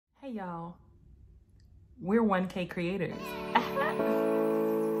Hey y'all, we're 1K creators.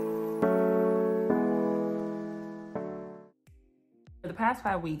 For the past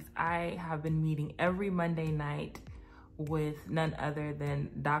 5 weeks, I have been meeting every Monday night with none other than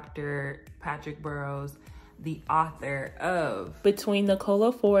Dr. Patrick Burrowes, the author of Between the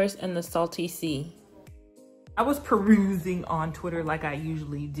Kola Forest and the Salty Sea. I was perusing on Twitter like I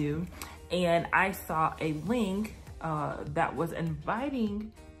usually do, and I saw a link that was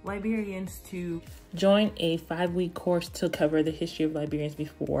inviting Liberians to join a 5-week course to cover the history of Liberians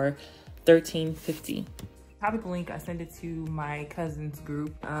before 1350. Copy the link, I sent it to my cousin's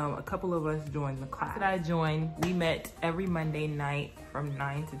group. A couple of us joined the class that I joined. We met every Monday night from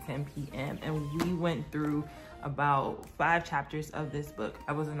 9 to 10 p.m. and we went through about 5 chapters of this book.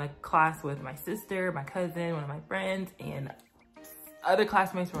 I was in a class with my sister, my cousin, one of my friends, and other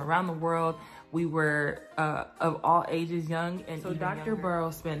classmates from around the world. We were of all ages, young and so Dr.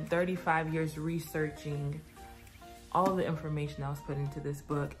 Burrowes spent 35 years researching all the information that was put into this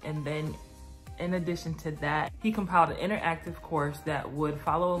book, and then in addition to that, he compiled an interactive course that would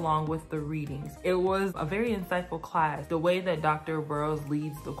follow along with the readings. It was a very insightful class. The way that Dr. Burrowes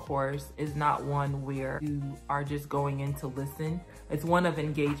leads the course is not one where you are just going in to listen. It's one of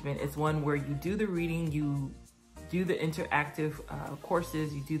engagement. It's one where you do the reading, you do the interactive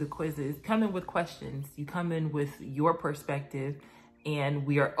courses, you do the quizzes, come in with questions, you come in with your perspective, and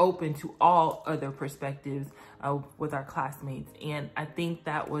we are open to all other perspectives with our classmates. And I think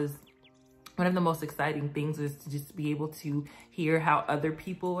that was one of the most exciting things, is to just be able to hear how other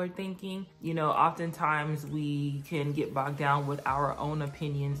people are thinking. You know, oftentimes we can get bogged down with our own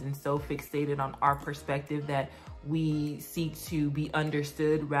opinions and so fixated on our perspective that we seek to be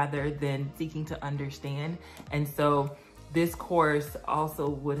understood rather than seeking to understand. And so this course also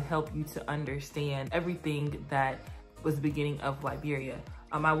would help you to understand everything that was the beginning of Liberia.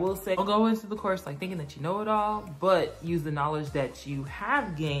 I will say, don't go into the course like thinking that you know it all, but use the knowledge that you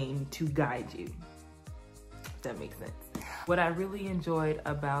have gained to guide you, if that makes sense. What I really enjoyed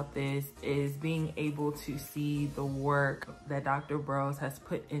about this is being able to see the work that Dr. Burrowes has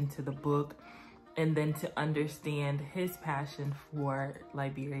put into the book, and then to understand his passion for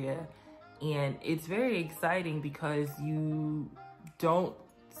Liberia. And it's very exciting because you don't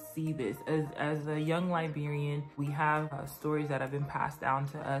see this. As a young Liberian, we have stories that have been passed down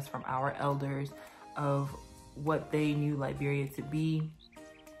to us from our elders of what they knew Liberia to be.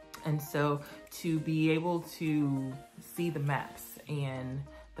 And so to be able to see the maps and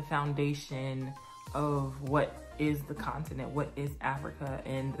the foundation of what is the continent, what is Africa,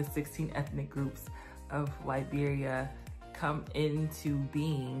 and the 16 ethnic groups of Liberia come into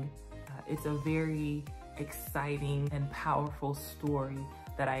being, it's a very exciting and powerful story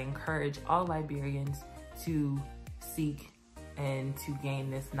that I encourage all Liberians to seek and to gain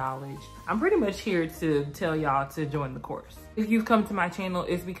this knowledge. I'm pretty much here to tell y'all to join the course. If you've come to my channel,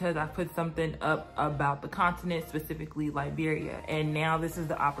 it's because I put something up about the continent, specifically Liberia. And now this is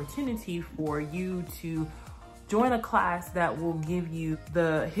the opportunity for you to join a class that will give you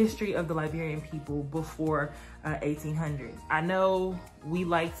the history of the Liberian people before 1800. I know we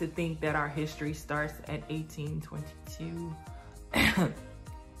like to think that our history starts at 1822.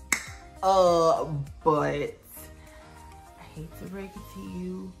 But I hate to break it to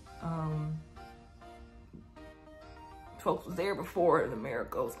you, folks was there before the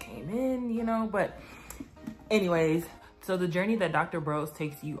miracles came in, you know. But anyways, so the journey that Dr. Burrowes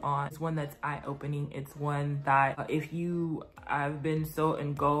takes you on is one that's eye-opening. It's one that if you have been so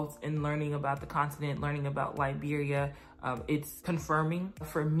engulfed in learning about the continent, learning about Liberia, it's confirming.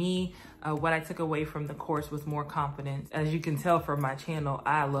 For me, what I took away from the course was more confidence. As you can tell from my channel,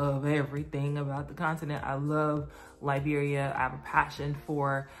 I love everything about the continent. I love Liberia. I have a passion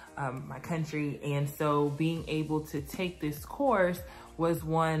for my country. And so being able to take this course was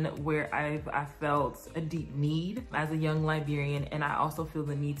one where I felt a deep need as a young Liberian, and I also feel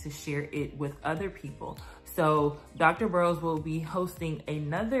the need to share it with other people. So Dr. Burrowes will be hosting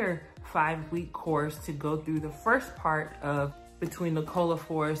another 5-week course to go through the first part of Between the Kola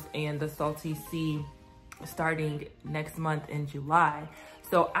Forest and the Salty Sea, starting next month in July.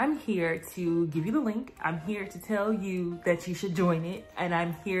 So I'm here to give you the link. I'm here to tell you that you should join it. And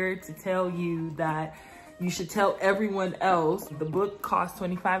I'm here to tell you that you should tell everyone else. The book costs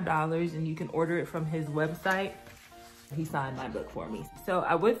 $25 and you can order it from his website. He signed my book for me. So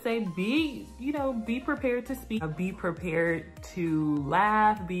I would say be prepared to speak, be prepared to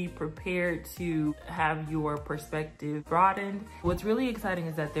laugh, be prepared to have your perspective broadened. What's really exciting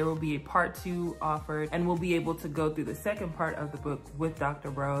is that there will be a part 2 offered, and we'll be able to go through the second part of the book with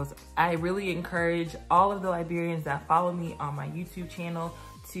Dr. Burrowes. I really encourage all of the Liberians that follow me on my YouTube channel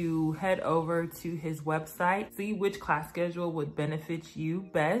to head over to his website, see which class schedule would benefit you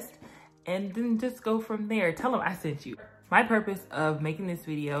best, and then just go from there. Tell him I sent you. My purpose of making this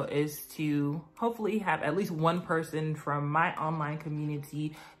video is to hopefully have at least one person from my online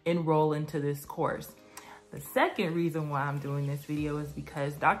community enroll into this course. The second reason why I'm doing this video is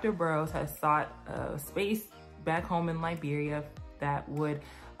because Dr. Burrowes has sought a space back home in Liberia that would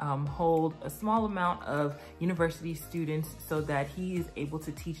hold a small amount of university students so that he is able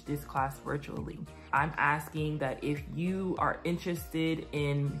to teach this class virtually. I'm asking that if you are interested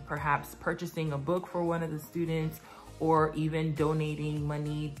in perhaps purchasing a book for one of the students, or even donating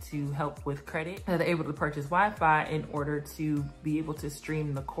money to help with credit, that they're able to purchase Wi-Fi in order to be able to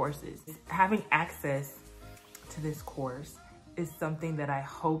stream the courses. Having access to this course is something that I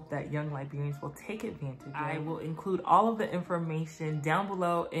hope that young Liberians will take advantage of. I will include all of the information down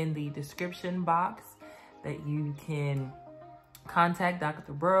below in the description box that you can contact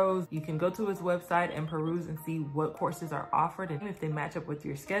Dr. Burrowes. You can go to his website and peruse and see what courses are offered and if they match up with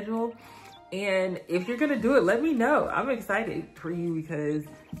your schedule. And if you're gonna do it, let me know. I'm excited for you because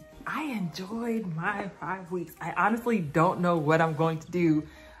I enjoyed my 5 weeks. I honestly don't know what I'm going to do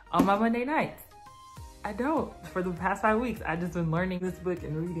on my Monday nights. I don't. For the past 5 weeks, I've just been learning this book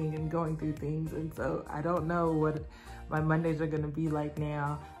and reading and going through things. And so I don't know what my Mondays are gonna be like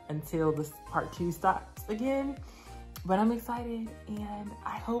now until this part 2 starts again. But I'm excited, and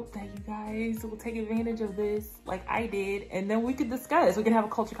I hope that you guys will take advantage of this like I did, and then we could discuss. We can have a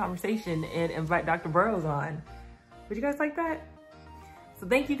culture conversation and invite Dr. Burrowes on. Would you guys like that? So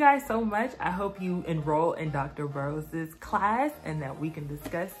thank you guys so much. I hope you enroll in Dr. Burrowes' class and that we can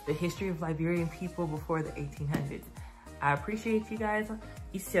discuss the history of Liberian people before the 1800s. I appreciate you guys.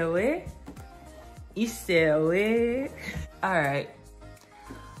 You show it. You show it. All right.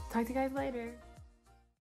 Talk to you guys later.